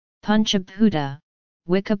Bhoota,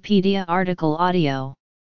 Wikipedia article audio.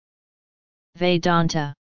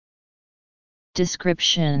 Vedanta.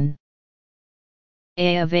 Description.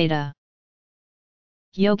 Ayurveda.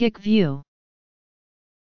 Yogic view.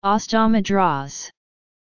 Astamadras.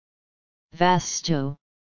 Vastu.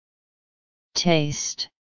 Taste.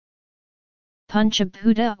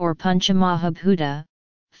 Panchabhuta or Panchamahabhuta,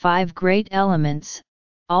 5 great elements,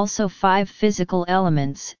 also 5 physical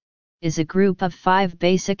elements, is a group of 5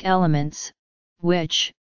 basic elements,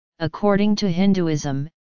 which, according to Hinduism,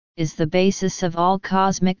 is the basis of all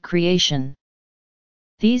cosmic creation.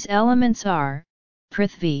 These elements are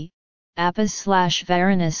Prithvi,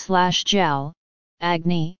 Apas/Varuna/Jal,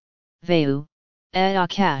 Agni, Vayu,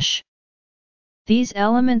 Akash. These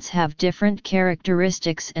elements have different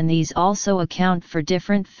characteristics, and these also account for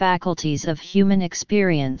different faculties of human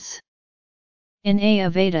experience. In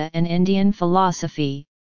Ayurveda and Indian philosophy,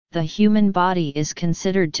 the human body is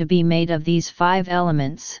considered to be made of these 5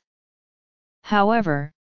 elements.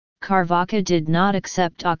 However, Carvaka did not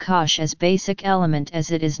accept Akash as basic element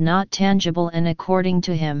as it is not tangible, and according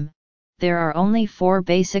to him, there are only 4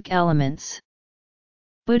 basic elements.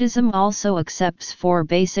 Buddhism also accepts 4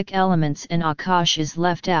 basic elements and Akash is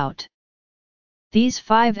left out. These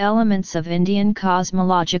 5 elements of Indian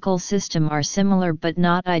cosmological system are similar but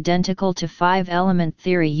not identical to 5-element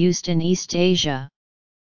theory used in East Asia.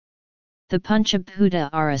 The Panchabhuta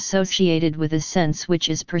are associated with a sense which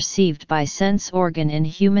is perceived by sense organ in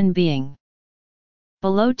human being.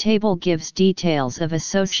 Below table gives details of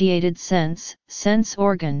associated sense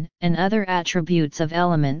organ, and other attributes of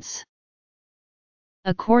elements.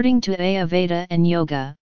 According to Ayurveda and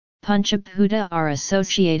Yoga, Panchabhuta are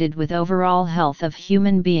associated with overall health of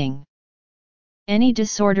human being. Any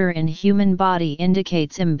disorder in human body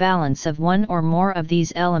indicates imbalance of one or more of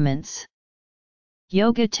these elements.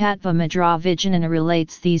 Yoga Tattva Mudra Vijnana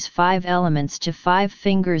relates these 5 elements to 5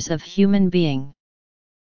 fingers of human being.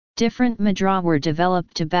 Different mudra were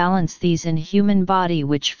developed to balance these in human body,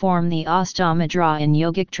 which form the Astamudra in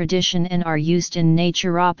yogic tradition and are used in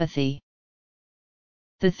naturopathy.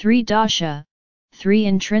 The 3 dasha, 3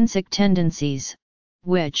 intrinsic tendencies,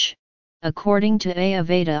 which, according to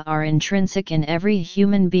Ayurveda are intrinsic in every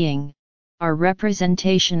human being, are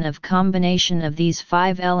representation of combination of these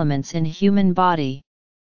 5 elements in human body.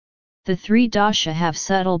 The 3 dasha have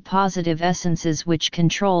subtle positive essences which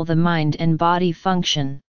control the mind and body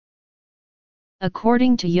function.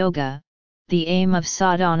 According to yoga, the aim of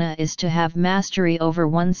sadhana is to have mastery over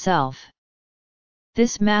oneself.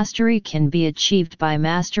 This mastery can be achieved by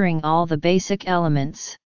mastering all the basic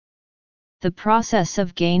elements. The process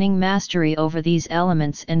of gaining mastery over these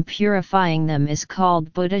elements and purifying them is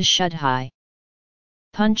called Buddha Shuddhi.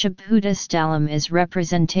 Panchabhuta Stalam is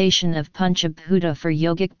representation of Panchabhuta for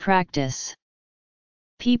yogic practice.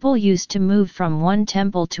 People used to move from one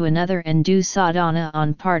temple to another and do sadhana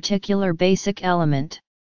on particular basic element.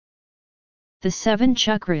 The 7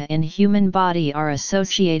 chakra in human body are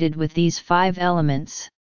associated with these 5 elements.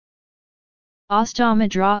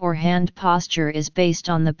 Astamudra or hand posture is based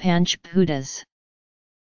on the Panchabhutas.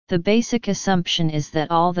 The basic assumption is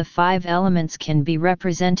that all the 5 elements can be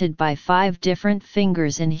represented by 5 different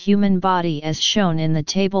fingers in human body as shown in the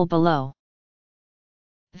table below.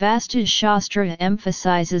 Vastu Shastra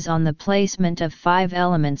emphasizes on the placement of 5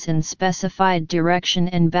 elements in specified direction,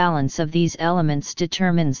 and balance of these elements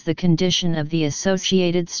determines the condition of the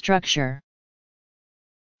associated structure.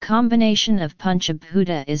 Combination of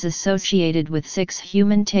Panchabhuta is associated with 6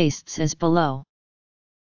 human tastes as below.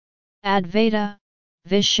 Advaita,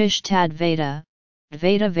 Vishishtadvaita,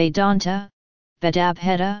 Dvaita Vedanta,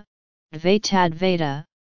 Vedabheda, Dvaitadvaita,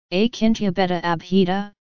 Akintyabheda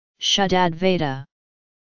Abheda, Shuddhadvaita.